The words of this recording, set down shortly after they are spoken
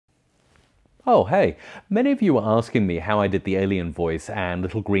Oh, hey, many of you were asking me how I did the alien voice and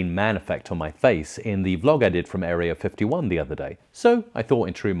little green man effect on my face in the vlog I did from Area 51 the other day. So I thought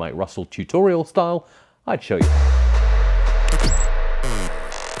in true Mike Russell tutorial style, I'd show you.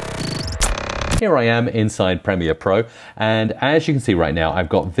 Here I am inside Premiere Pro, and as you can see right now, I've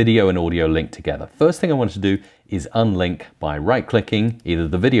got video and audio linked together. First thing I wanted to do is unlink by right-clicking either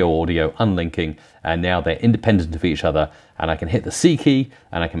the video or audio, unlinking, and now they're independent of each other, and I can hit the C key,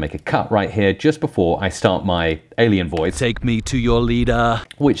 and I can make a cut right here just before I start my alien voice. Take me to your leader.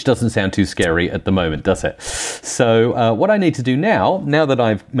 Which doesn't sound too scary at the moment, does it? So what I need to do now that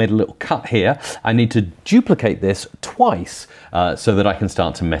I've made a little cut here, I need to duplicate this twice so that I can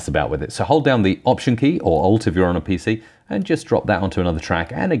start to mess about with it. So hold down the Option key, or Alt if you're on a PC, and just drop that onto another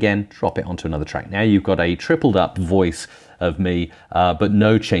track, and again, drop it onto another track. Now you've got a tripled up voice of me, but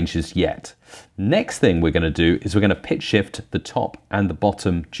no changes yet. Next thing we're gonna do is we're gonna pitch shift the top and the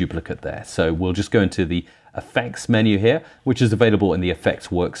bottom duplicate there. So we'll just go into the effects menu here, which is available in the effects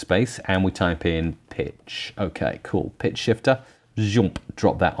workspace, and we type in pitch. Okay, cool, pitch shifter, jump,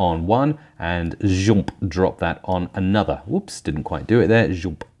 drop that on one, and jump, drop that on another. Whoops, didn't quite do it there,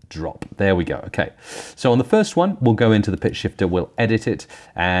 jump, drop. There we go. Okay, so on the first one, we'll go into the pitch shifter, we'll edit it,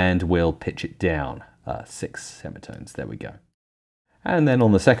 and we'll pitch it down 6 semitones. There we go. And then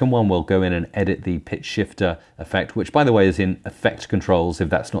on the second one, we'll go in and edit the pitch shifter effect, which by the way is in effect controls if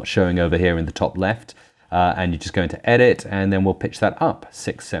that's not showing over here in the top left. And you just go into edit, and then we'll pitch that up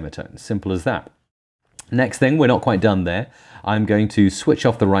 6 semitones. Simple as that. Next thing, we're not quite done there. I'm going to switch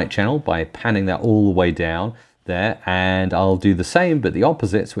off the right channel by panning that all the way down there, and I'll do the same but the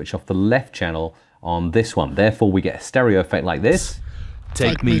opposite, switch off the left channel on this one. Therefore we get a stereo effect like this.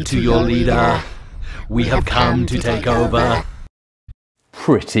 Take me to your leader. We have come to take over.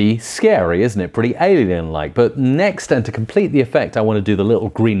 Pretty scary, isn't it? Pretty alien-like. But next, and to complete the effect, I want to do the little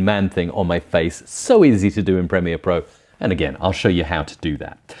green man thing on my face. So easy to do in Premiere Pro. And again, I'll show you how to do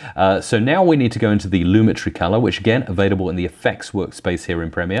that. So now we need to go into the lumetri color, which again, available in the effects workspace here in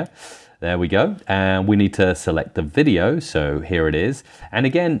Premiere. There we go. And we need to select the video. So here it is. And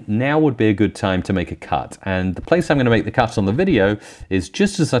again, now would be a good time to make a cut. And the place I'm going to make the cut on the video is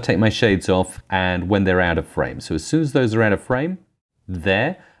just as I take my shades off and when they're out of frame. So as soon as those are out of frame,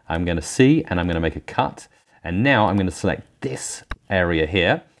 there, I'm going to see and I'm going to make a cut. And now I'm going to select this area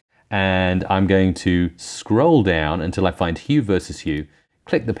here. And I'm going to scroll down until I find hue versus hue,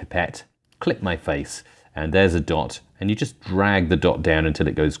 click the pipette, click my face, and there's a dot. And you just drag the dot down until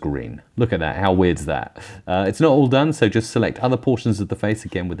it goes green. Look at that, how weird's that? It's not all done, so just select other portions of the face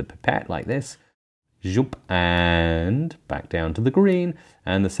again with the pipette like this. Zoop, and back down to the green.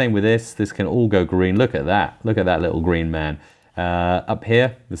 And the same with this can all go green. Look at that little green man. Up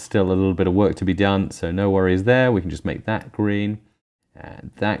here, there's still a little bit of work to be done, so no worries there. We can just make that green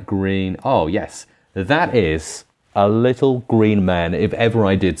and that green. Oh yes, that is a little green man if ever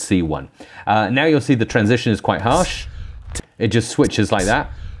I did see one. Now you'll see the transition is quite harsh. It just switches like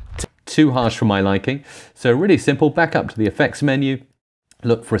that. Too harsh for my liking. So really simple, back up to the effects menu.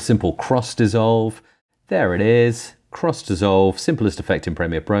 Look for a simple cross dissolve. There it is, cross dissolve, simplest effect in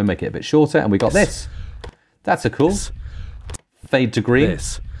Premiere Pro, make it a bit shorter, and we got this. That's a cool. Fade to green.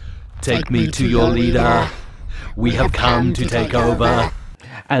 Take me to your leader. We have come to take over.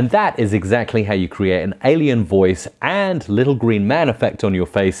 And that is exactly how you create an alien voice and little green man effect on your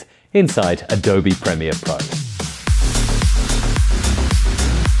face inside Adobe Premiere Pro.